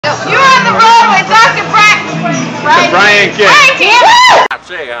You're on the road with Dr. Brian King.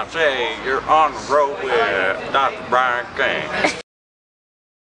 I say, you're on the road with Dr. Brian King.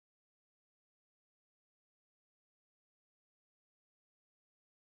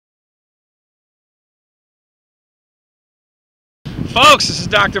 Folks, this is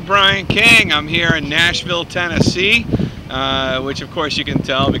Dr. Brian King. I'm here in Nashville, Tennessee, which of course you can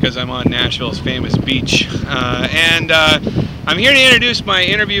tell because I'm on Nashville's famous beach. I'm here to introduce my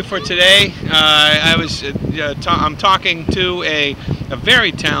interview for today. I'm talking to a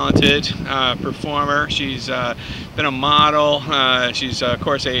very talented performer. She's been a model. She's of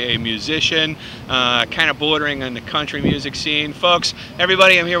course a musician, kind of bordering on the country music scene. Folks,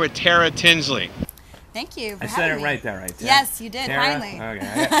 everybody, I'm here with Tara Tinsley. Thank you for I said it me. right there, right? Tara? Yes, you did, Tara? finally.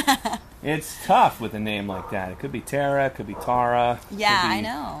 Okay. It's tough with a name like that. It could be Tara, it could be Tara. Yeah, could be I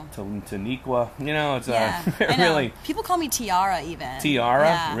know. Taniqua. You know, it's I know. really. People call me Tiara even. Tiara?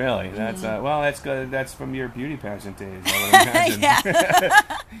 Yeah. Really? That's well, that's good. That's from your beauty pageant days, I would imagine.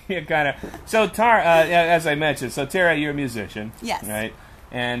 Yeah. You kind of. So Tara, as I mentioned, so Tara, you're a musician. Yes. Right.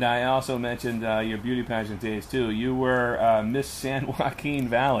 And I also mentioned your beauty pageant days too. You were Miss San Joaquin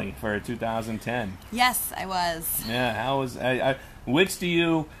Valley for 2010. Yes, I was. Yeah. How was? Which do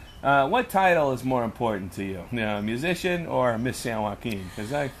you? What title is more important to you? Musician or Miss San Joaquin?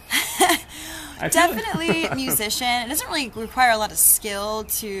 Because I definitely musician. It doesn't really require a lot of skill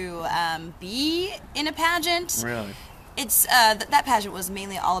to be in a pageant. Really. It's that pageant was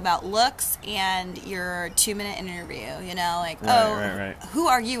mainly all about looks and your 2-minute interview. You know, like right. Who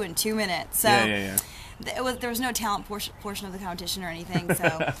are you in 2 minutes? So Yeah. there was no talent portion of the competition or anything.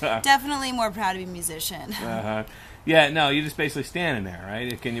 So definitely more proud to be a musician. Yeah, no, you're just basically standing there,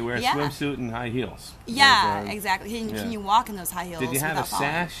 right? Can you wear a swimsuit and high heels? Yeah, exactly. Can you walk in those high heels? Did you have a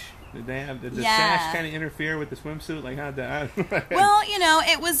sash? Did the sash kind of interfere with the swimsuit? Like how that? Well, you know,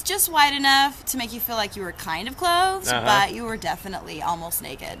 it was just wide enough to make you feel like you were kind of clothed, but you were definitely almost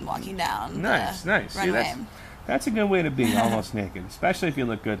naked walking down. Nice. Runway. See, that's a good way to be, almost naked, especially if you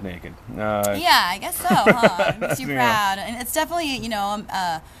look good naked. Yeah, I guess so. Huh? It makes you proud, and it's definitely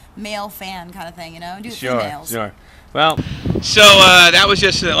a male fan kind of thing. Do it for the males. Sure. Well, so that was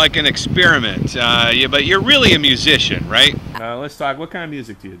just like an experiment. But you're really a musician, right? Let's talk. What kind of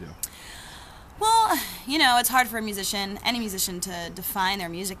music do you do? Well, it's hard for any musician to define their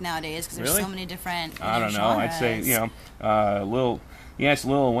music nowadays because there's so many different I don't know. genres. I'd say,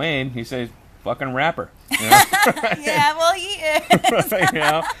 Lil Wayne, he says fucking rapper. Yeah, well, he is.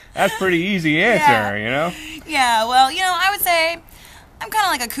 That's pretty easy answer, Yeah, well, I would say I'm kind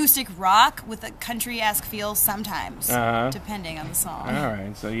of like acoustic rock with a country-esque feel sometimes, depending on the song. All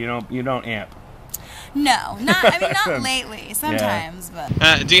right, so you don't amp. No, not lately. Sometimes,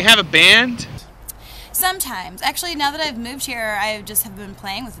 but. Do you have a band? Sometimes. Actually, now that I've moved here, I just have been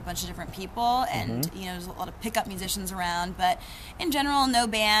playing with a bunch of different people, and there's a lot of pickup musicians around. But in general, no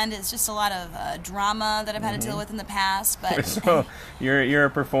band. It's just a lot of drama that I've had to deal with in the past. But so you're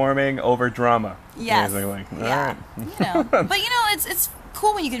performing over drama. Yes. Basically. Yeah. All right. But it's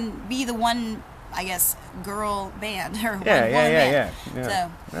cool when you can be the one, I guess, girl band or one yeah. So.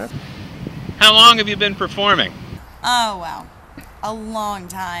 How long have you been performing? Oh wow, a long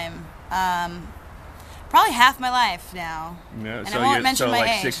time. Probably half my life now. Yeah, and I won't mention my like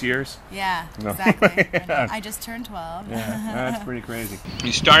age. 6 years? Yeah, exactly. Yeah. I just turned 12. Yeah, that's pretty crazy.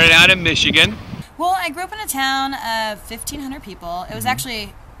 You started out in Michigan. Well, I grew up in a town of 1,500 people. It was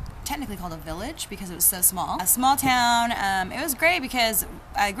actually technically called a village because it was so small. A small town. It was great because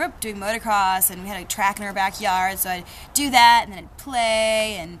I grew up doing motocross and we had a track in our backyard, so I'd do that and then I'd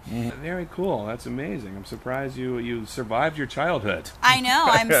play and. Very cool. That's amazing. I'm surprised you survived your childhood. I know.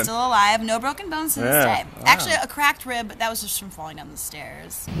 I'm still alive. No broken bones to this day. Wow. Actually, a cracked rib, but that was just from falling down the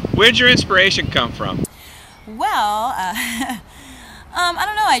stairs. Where'd your inspiration come from? Well, I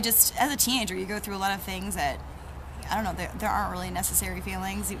don't know. As a teenager, you go through a lot of things that. I don't know, there aren't really necessary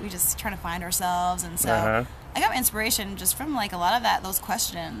feelings. We just try to find ourselves, and so I got my inspiration just from like a lot of those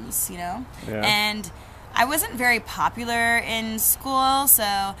questions, Yeah. And I wasn't very popular in school,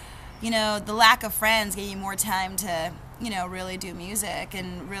 so the lack of friends gave me more time to really do music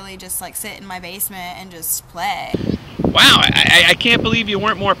and really just like sit in my basement and just play. Wow, I can't believe you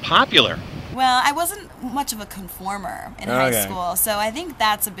weren't more popular. Well, I wasn't much of a conformer in high school, so I think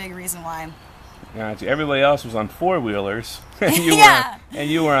that's a big reason why. Gotcha. Everybody else was on four-wheelers, and you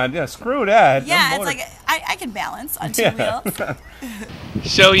were on. Yeah, screw that. Yeah, it's like I can balance on two wheels.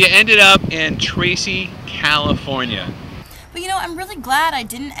 So you ended up in Tracy, California. But I'm really glad I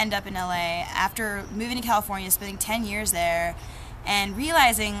didn't end up in LA after moving to California, spending 10 years there. and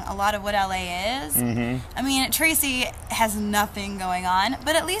realizing a lot of what LA is. I mean, Tracy has nothing going on,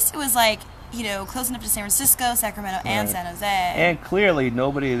 but at least it was like, you know, close enough to San Francisco, Sacramento, and San Jose. And clearly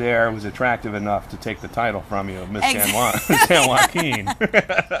nobody there was attractive enough to take the title from you, Miss San Joaquin.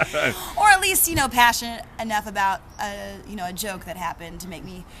 Or at least, you know, passionate enough about, you know, a joke that happened to make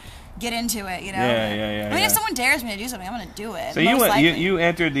me get into it, you know? Yeah. I mean, if someone dares me to do something, I'm going to do it. So you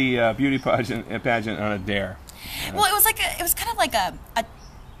entered the beauty pageant on a dare. Well, it was kind of like a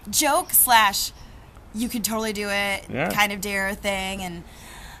joke slash you could totally do it kind of dare thing, and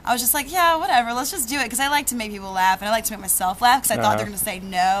I was just like, yeah, whatever, let's just do it, because I like to make people laugh, and I like to make myself laugh, because I thought they were going to say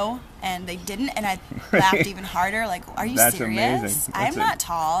no, and they didn't, and I laughed even harder, like, are you serious? Amazing. I'm not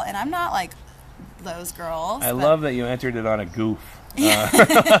tall, and I'm not like those girls. I love that you entered it on a goof.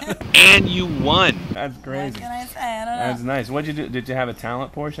 And you won. That's crazy. What can I say? I don't know. That's nice. What'd you do? Did you have a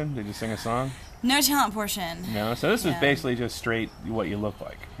talent portion? Did you sing a song? No talent portion. No. So this was basically just straight what you look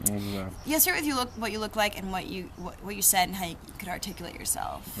like. Yeah, straight with what you look like and what you said and how you could articulate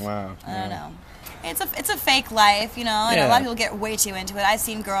yourself. Wow. I don't know. It's a fake life, you know, and a lot of people get way too into it. I've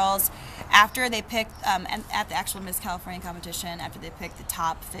seen girls after they picked at the actual Miss California competition, after they picked the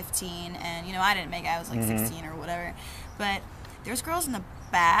top 15, and you know, I didn't make it. I was like 16 or whatever, but there's girls in the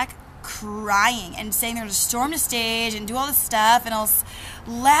back crying and saying they're going to storm the stage and do all this stuff, and I was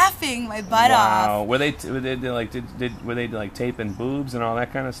laughing my butt off. Wow, were they like taping boobs and all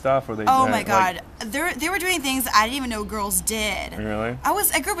that kind of stuff? Or they? Oh my God, they were doing things I didn't even know girls did. Really?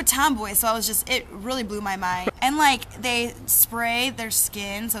 I grew up with tomboys, so it really blew my mind. And like they spray their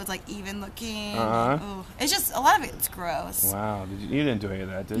skin so it's like even looking. It's just a lot of it's gross. Wow, you didn't do any of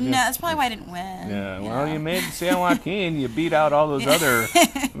that, did you? No, that's probably why I didn't win. Yeah, well, you made San Joaquin. You beat out all those other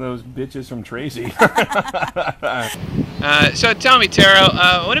those bitches from Tracy. So tell me,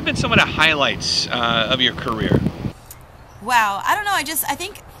 Tara, what have been some of the highlights of your career? Wow, I don't know. I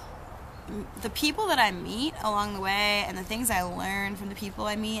think the people that I meet along the way, and the things I learn from the people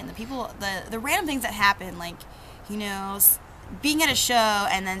I meet, and the random things that happen, like, you know, being at a show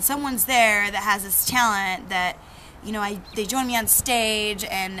and then someone's there that has this talent that, you know, they join me on stage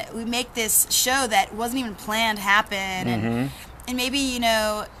and we make this show that wasn't even planned to happen, and maybe, you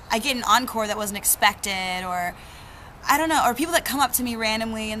know, I get an encore that wasn't expected, or I don't know, or people that come up to me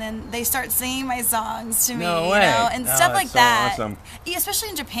randomly and then they start singing my songs to me, no way. You know, and stuff like that. Awesome. Yeah, especially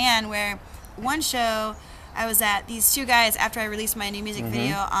in Japan, where one show I was at, these two guys, after I released my new music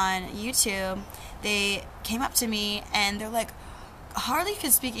video on YouTube, they came up to me and they're like, Harley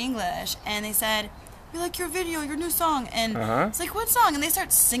could speak English, and they said, we like your video, your new song, and it's like, what song? And they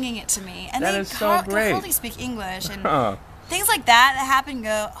start singing it to me, and they hardly speak English, and things like that happen.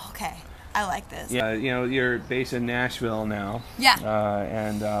 Go, okay, I like this. Yeah, you know, you're based in Nashville now. Yeah.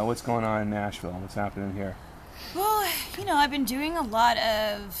 And what's going on in Nashville? What's happening here? Well, you know, I've been doing a lot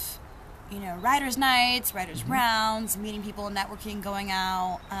of, you know, writers' nights, writers' rounds, meeting people, networking, going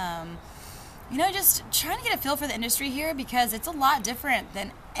out. You know, just trying to get a feel for the industry here, because it's a lot different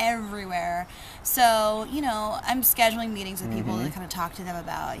than everywhere. So, you know, I'm scheduling meetings with people to kind of talk to them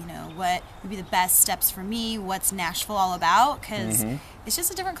about, you know, what would be the best steps for me, what's Nashville all about, because it's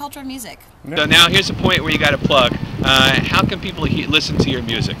just a different culture of music. So now here's a point where you got to plug. How can people listen to your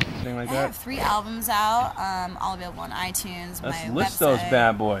music? Like I have 3 albums out, all available on iTunes. Let's my list website. those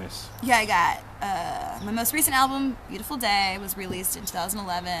bad boys. Yeah, I got my most recent album, Beautiful Day, was released in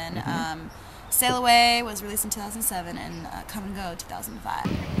 2011. Sail Away was released in 2007, and Come and Go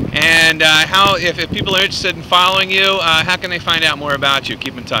 2005. And if people are interested in following you, how can they find out more about you,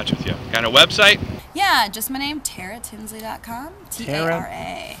 keep in touch with you? Got a website? Yeah, just my name, TaraTinsley.com.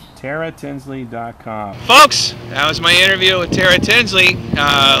 T-A-R-A. TaraTinsley.com. Folks, that was my interview with Tara Tinsley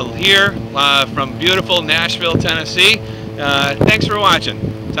here from beautiful Nashville, Tennessee. Thanks for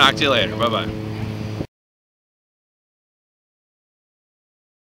watching. Talk to you later. Bye-bye.